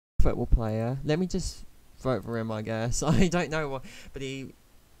football player. Let me just vote for him, I guess. I don't know what, but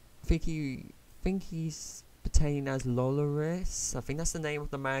think he's pertaining as Lolaris. I think that's the name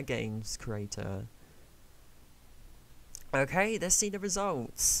of the Mad Games creator. Okay, let's see the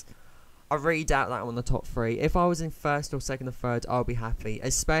results. I really doubt that I'm on the top 3. If I was in first or second or third, I'll be happy.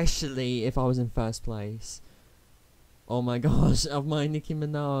 Especially if I was in first place. Oh my gosh, of my Nicki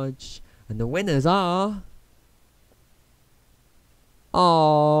Minaj. And the winners are...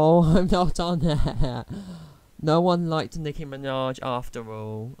 Oh, I'm not on there. No one liked Nicki Minaj after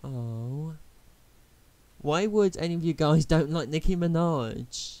all. Oh. Why would any of you guys don't like Nicki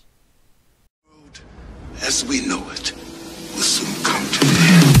Minaj? As we know it, will soon come to an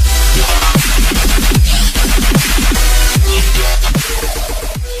end.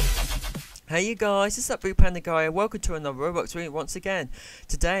 Hey you guys, it's ThatBluePandaGuy. Welcome to another Roblox video once again.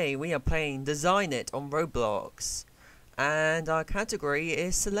 Today we are playing Design It on Roblox. And our category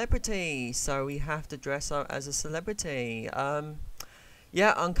is celebrity, so we have to dress up as a celebrity.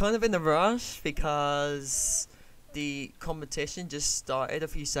 Yeah, I'm kind of in a rush because the competition just started a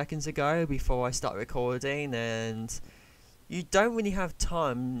few seconds ago before I start recording, and you don't really have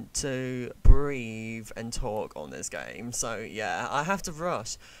time to breathe and talk on this game, so yeah, I have to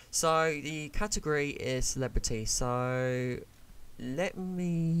rush. So the category is celebrity, so let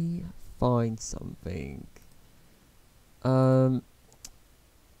me find something.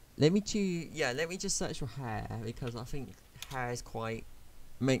 Let me just search for hair, because I think hair is quite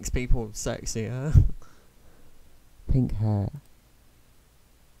makes people sexier. Pink hair.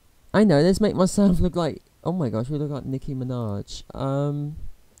 I know, let's make myself look like, oh my gosh, we look like Nicki Minaj. I'm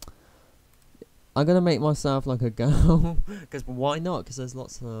gonna make myself like a girl, because why not? Because there's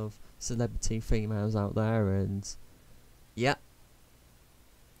lots of celebrity females out there, and yeah.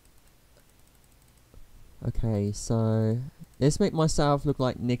 Okay, so let's make myself look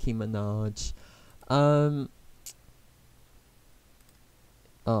like Nicki Minaj. Oh,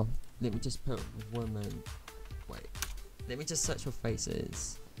 let me just put woman. Wait, let me just search for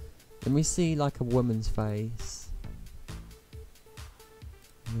faces. Let me see like a woman's face.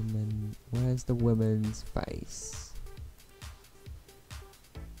 Woman, where's the woman's face?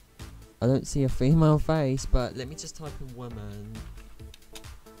 I don't see a female face, but let me just type in woman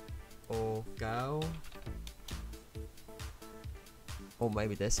or girl. Or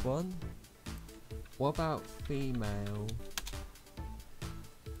maybe this one. What about female?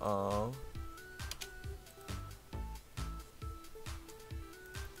 Oh.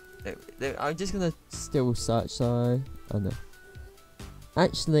 I'm just gonna still search, so I know.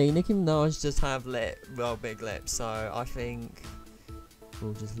 Actually, Nicki Minaj just have big lips, so I think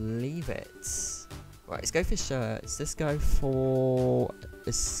we'll just leave it. Right, let's go for shirts. Let's go for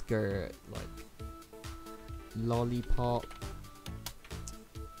a skirt, like lollipop.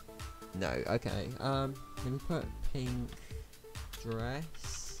 No, okay. Let me put pink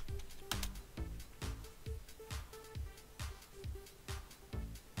dress.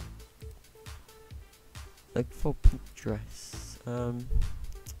 Look for pink dress. Oh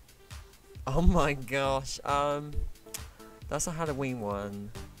my gosh. That's a Halloween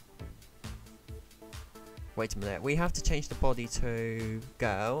one. Wait a minute. We have to change the body to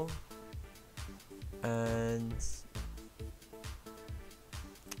girl. And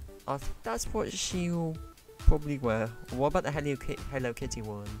I think that's what she'll probably wear. What about the Hello Kitty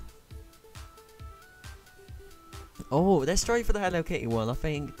one? Oh, let's try for the Hello Kitty one. I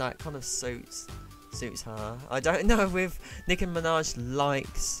think that kind of suits her. I don't know if Nicki Minaj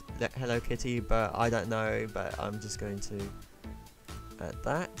likes the Hello Kitty, but I don't know. But I'm just going to add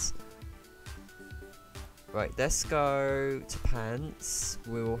that. Right, let's go to pants.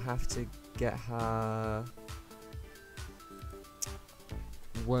 We will have to get her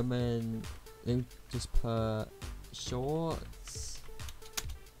woman. Let me just put shorts.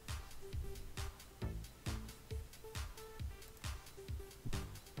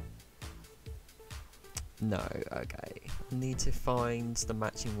 No, okay. I need to find the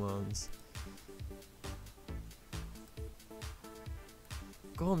matching ones.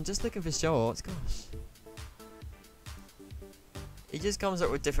 God, I'm just looking for shorts, gosh. It just comes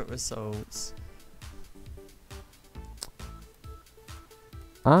up with different results.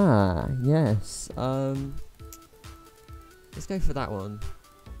 Ah, yes. Let's go for that one.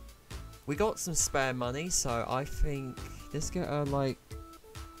 We got some spare money, so I think let's get her like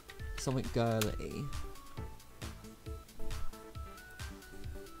something girly.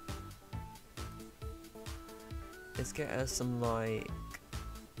 Let's get her some like,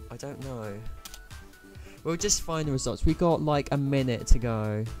 I don't know. We'll just find the results. We got like a minute to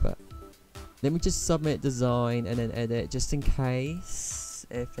go, but let me just submit design and then edit just in case.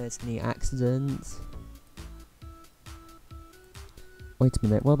 if there's any accidents. Wait a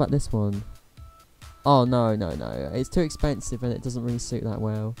minute, what about this one? Oh no, it's too expensive and it doesn't really suit that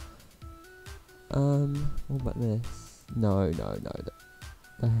well. What about this? No,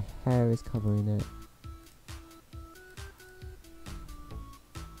 the hair is covering it.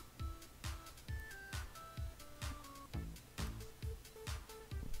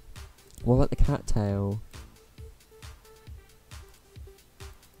 What about the cat tail?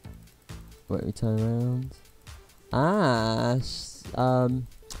 Wait, we turn around. Ah,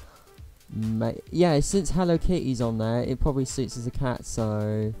 yeah, since Hello Kitty's on there, it probably suits as a cat,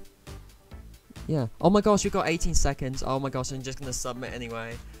 so... Yeah. Oh my gosh, we've got 18 seconds. Oh my gosh, I'm just gonna submit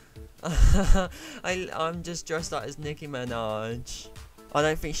anyway. I'm just dressed up as Nicki Minaj. I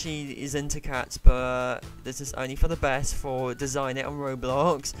don't think she is into cats, but this is only for the best for Design It on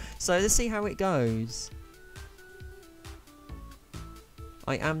Roblox. So let's see how it goes.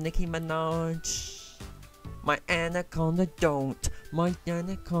 I am Nicki Minaj. My anaconda don't. My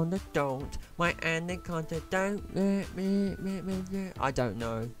anaconda don't. My anaconda don't. I don't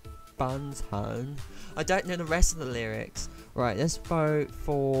know. Buns hun. I don't know the rest of the lyrics. Right, let's vote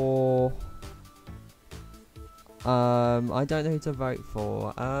for... I don't know who to vote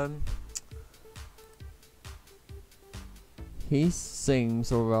for. He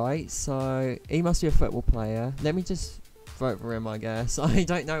sings alright, so he must be a football player. Let me just vote for him, I guess. I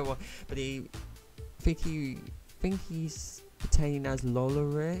don't know what, but I think he's pertaining as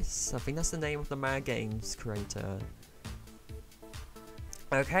Lolaris. I think that's the name of the Mad Games creator.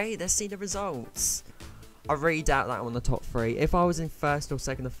 Okay, let's see the results. I really doubt that on the top 3. If I was in first or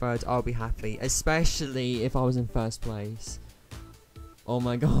second or third, I'll be happy. Especially if I was in first place. Oh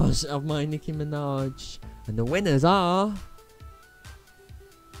my gosh, of my Nicki Minaj. And the winners are...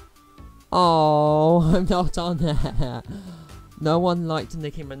 Oh, I'm not on there. No one liked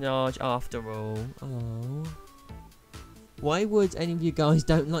Nicki Minaj after all. Oh. Why would any of you guys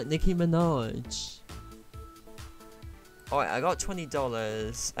don't like Nicki Minaj? Alright, I got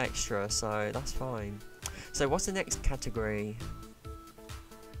 $20 extra, so that's fine. So what's the next category?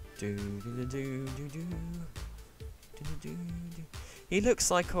 She looks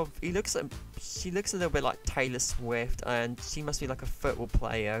a little bit like Taylor Swift, and she must be like a football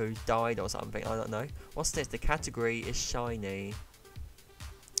player who died or something. I don't know. What's this? The category is shiny.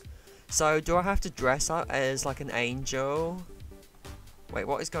 So do I have to dress up as like an angel? Wait,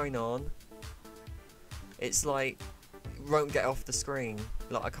 what is going on? It's like it won't get off the screen.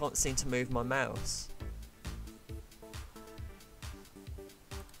 Like I can't seem to move my mouse.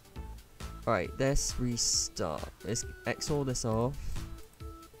 Right, let's restart. Let's X all this off.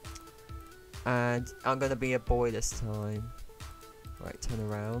 And I'm gonna be a boy this time. Right, turn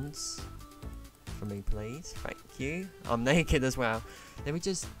around. For me, please. Thank you. I'm naked as well. Let me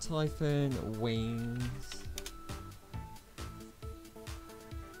just type in wings.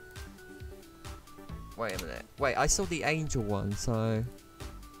 Wait a minute. Wait, I saw the angel one, so...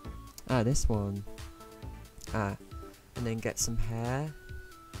 Ah, this one. Ah. And then get some hair.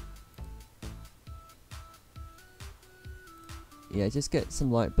 Yeah, just get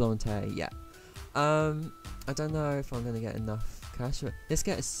some light blonde hair, yeah. I don't know if I'm gonna get enough cash. Let's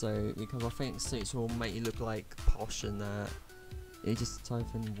get a suit, because I think suits will make you look like posh and that. You just type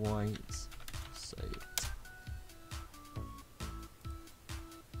in white suit.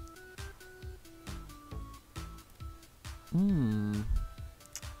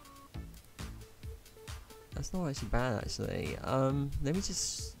 That's not actually bad, actually. Let me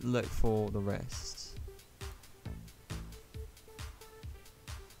just look for the rest.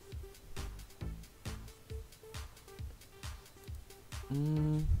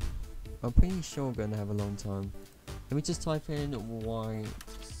 I'm pretty sure I'm going to have a long time. Let me just type in white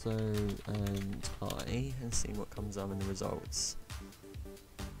suit and tie and see what comes up in the results.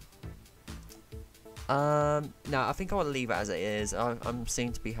 No, I think I want to leave it as it is. I'm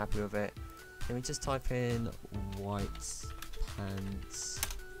seem to be happy with it. Let me just type in white pants.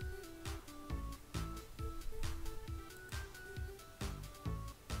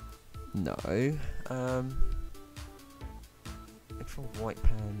 No. Look for white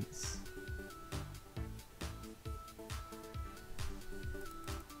pants.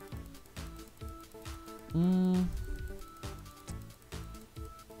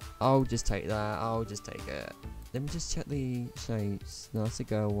 I'll just take that. I'll just take it. Let me just check the shapes. No, that's a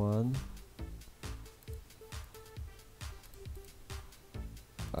girl one.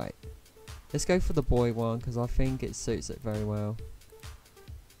 Right. Let's go for the boy one because I think it suits it very well.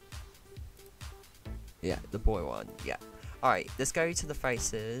 Yeah, the boy one. Yeah. Alright, let's go to the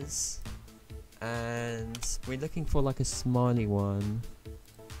faces. And we're looking for like a smiley one.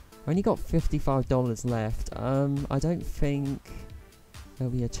 Only got $55 left. I don't think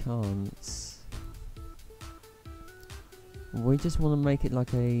there'll be a chance. We just want to make it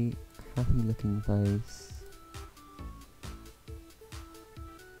like a happy looking face.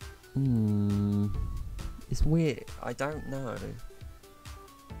 It's weird. I don't know.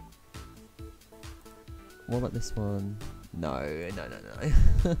 What about this one? No.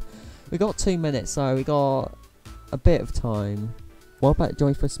 We got 2 minutes, so we got a bit of time. What about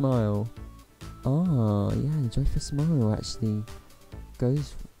joyful smile? Ah, yeah, the joyful smile actually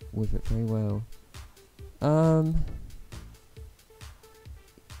goes with it very well.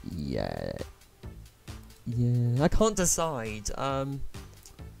 Yeah, I can't decide. What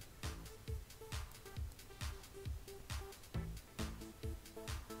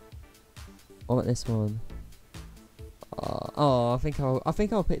about this one? Oh, I think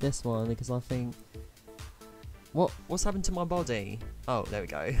I'll pick this one because I think. What's happened to my body? Oh, there we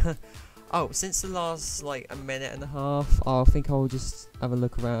go. Oh, since the last like a minute and a half, I think I'll just have a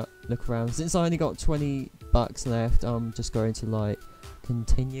look around. Since I only got $20 left, I'm just going to like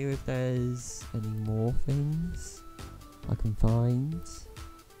continue if there's any more things I can find.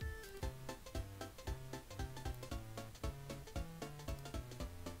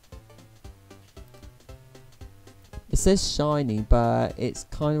 It says shiny, but it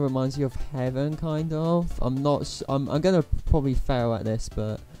kind of reminds you of heaven, kind of. I'm gonna probably fail at this,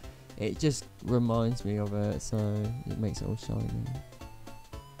 but it just reminds me of it, so it makes it all shiny.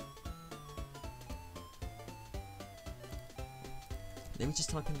 Let me just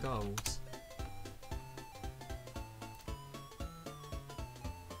type in gold.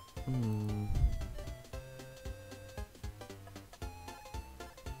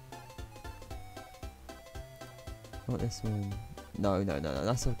 What this one? No.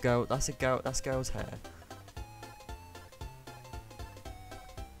 That's a girl. That's girl's hair.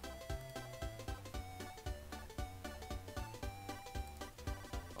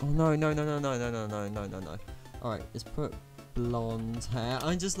 Oh no. Alright, let's put blonde hair.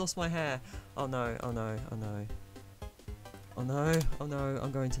 I just lost my hair. Oh no. I'm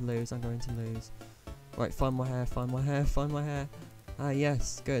going to lose. Right, find my hair. Ah,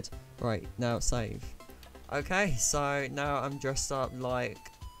 yes, good. Right, now save. Okay, so now I'm dressed up like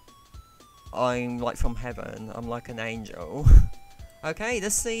I'm like from heaven. I'm like an angel. Okay,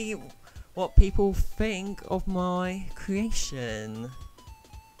 let's see what people think of my creation.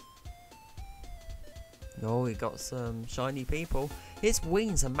 Oh, we got some shiny people. His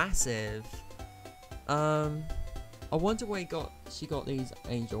wings are massive. I wonder where she got these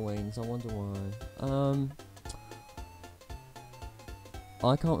angel wings. I wonder why.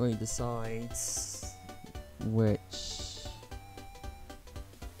 I can't really decide which.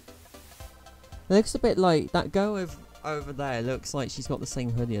 It looks a bit like that girl over there. Looks like she's got the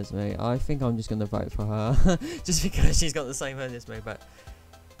same hoodie as me. I think I'm just gonna vote for her just because she's got the same hoodie as me. But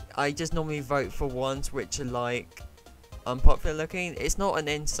I just normally vote for ones which are like unpopular looking. It's not an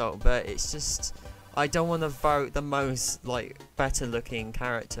insult, but it's just I don't want to vote the most like better looking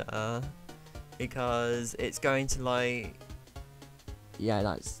character because it's going to like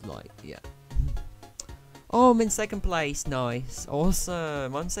that's like Oh, I'm in second place. Nice.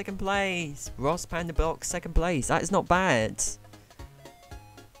 Awesome. I'm second place. Ross Panda Block second place. That is not bad.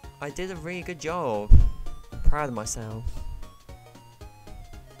 I did a really good job. I'm proud of myself.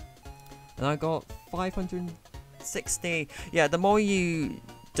 And I got 560. Yeah, the more you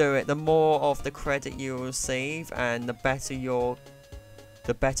do it, the more of the credit you will receive and the better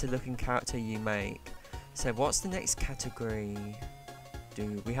looking character you make. So what's the next category?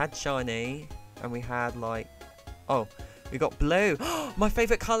 We had shiny. And we had like, oh, we got blue. My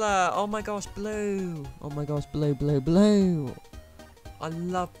favourite colour. Oh my gosh, blue. Oh my gosh, blue. I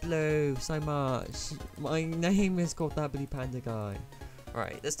love blue so much. My name is called ThatBluePandaGuy.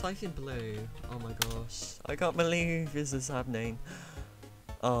 Alright, let's type in blue. Oh my gosh. I can't believe this is happening.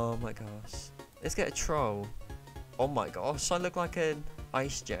 Oh my gosh. Let's get a troll. Oh my gosh, I look like an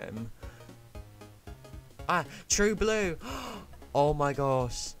ice gem. Ah, true blue. Oh my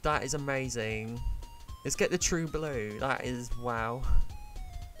gosh, that is amazing. Let's get the true blue. That is wow.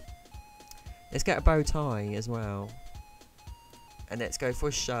 Let's get a bow tie as well. And let's go for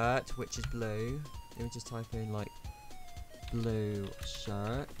a shirt, which is blue. Let me just type in like blue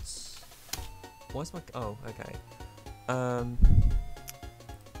shirt. Why's my oh, okay.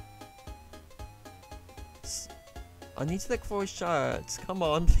 I need to look for a shirt. Come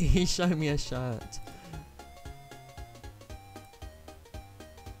on, please show me a shirt.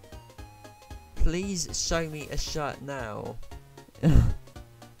 Please show me a shirt now.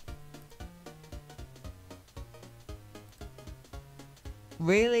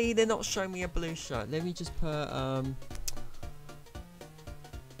 Really? They're not showing me a blue shirt. Let me just put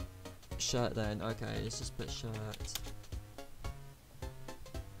shirt then. Okay, let's just put shirt.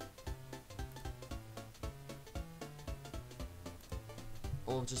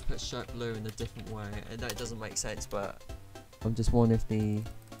 Or just put shirt blue in a different way. I know it doesn't make sense, but I'm just wondering if the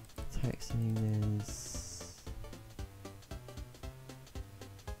texting is...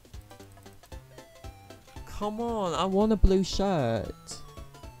 Come on, I want a blue shirt.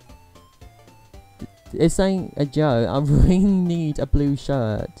 It's saying a joke. I really need a blue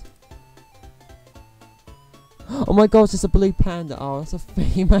shirt. Oh my gosh, it's a blue panda. Oh, that's a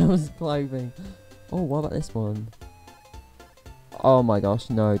female's clothing. Oh, what about this one? Oh my gosh,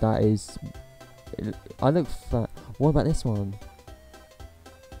 no, that is... I look fat. What about this one?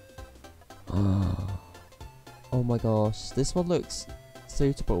 Oh my gosh, this one looks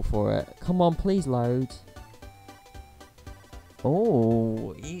suitable for it. Come on, please load.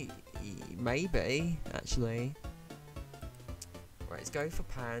 Oh, maybe, actually. Right, let's go for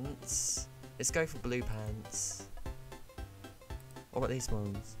pants. Let's go for blue pants. What about these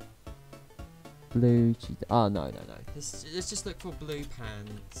ones? Blue. Oh, no. Let's just look for blue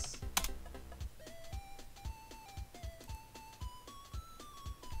pants.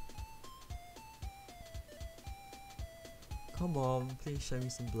 Come on, please show me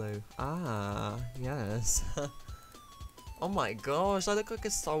some blue. Ah, yes. Oh my gosh, I look like a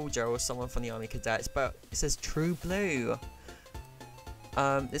soldier or someone from the Army Cadets, but it says true blue.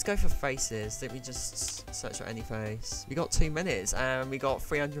 Let's go for faces. Let me just search for any face. We got 2 minutes and we got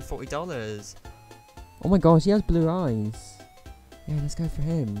 $340. Oh my gosh, he has blue eyes. Yeah, let's go for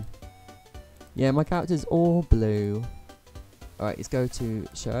him. Yeah, my character's all blue. Alright, let's go to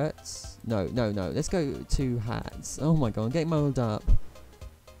shirts. No. Let's go to hats. Oh my god, I'm getting muddled up.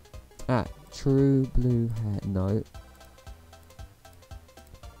 Ah, true blue hat. No.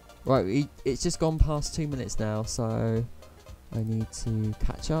 Right, it's just gone past 2 minutes now, so I need to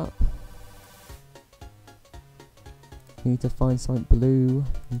catch up. Need to find something blue.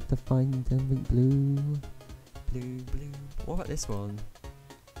 Need to find something blue. Blue. What about this one?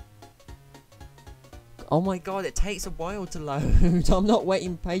 Oh my god, it takes a while to load. I'm not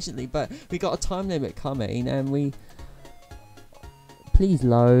waiting patiently, but we got a time limit coming, and we... Please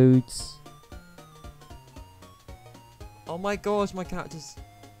load. Oh my gosh, my character's...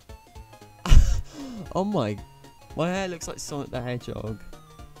 Oh my hair looks like Sonic the Hedgehog.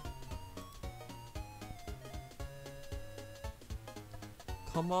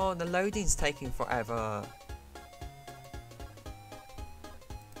 Come on, the loading's taking forever.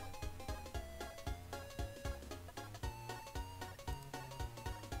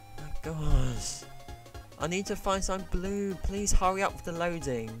 My gosh. I need to find some blue. Please hurry up with the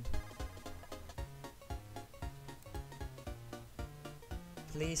loading.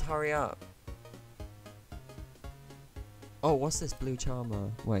 Please hurry up. Oh, what's this blue charmer?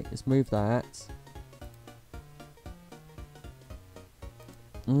 Wait, let's move that.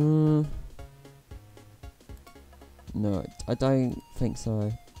 No, I don't think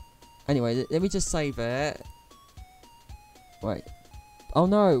so. Anyway, let me just save it. Wait. Oh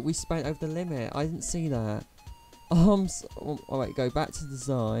no, we spent over the limit. I didn't see that. Oh, wait, go back to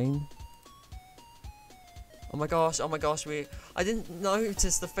design. Oh my gosh, I didn't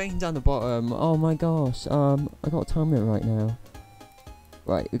notice the thing down the bottom. Oh my gosh, I got a time limit right now.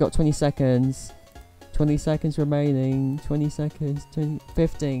 Right, we got 20 seconds. 20 seconds remaining. 20 seconds.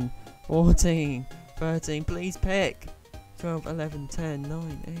 15, 14, 13, please pick. 12, 11, 10,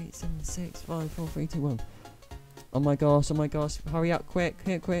 9, 8, 7, 6, 5, 4, 3, 2, 1. Oh my gosh, hurry up, quick.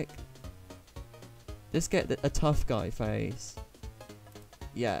 Let's get a tough guy face.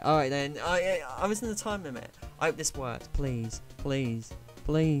 Yeah, alright then. I was in the time limit. I hope this works. Please.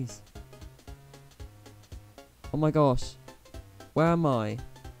 Oh my gosh. Where am I?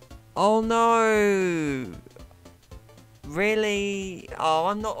 Oh no! Really? Oh,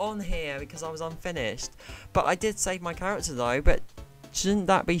 I'm not on here because I was unfinished. But I did save my character though, but shouldn't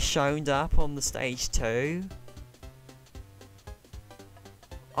that be shown up on the stage too?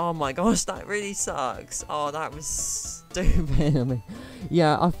 Oh my gosh, that really sucks. Oh, that was stupid. I mean,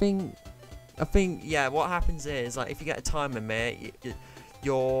 yeah, I think, yeah, what happens is, like, if you get a time limit,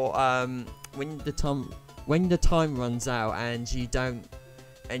 you're, when the time runs out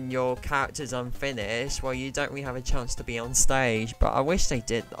and your character's unfinished, well, you don't really have a chance to be on stage. But I wish they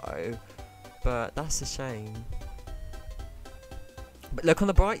did though, but that's a shame. But look, on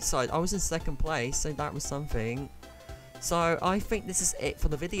the bright side, I was in 2nd place, so that was something. So I think this is it for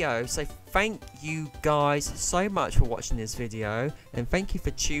the video. So thank you guys so much for watching this video, and thank you for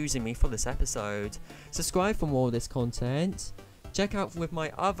choosing me for this episode. Subscribe for more of this content. Check out with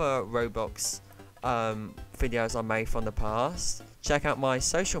my other Roblox videos I made from the past. Check out my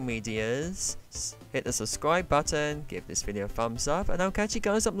social medias. Hit the subscribe button. Give this video a thumbs up, and I'll catch you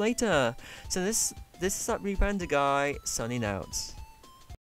guys up later. So this is ThatBluePandaGuy signing out.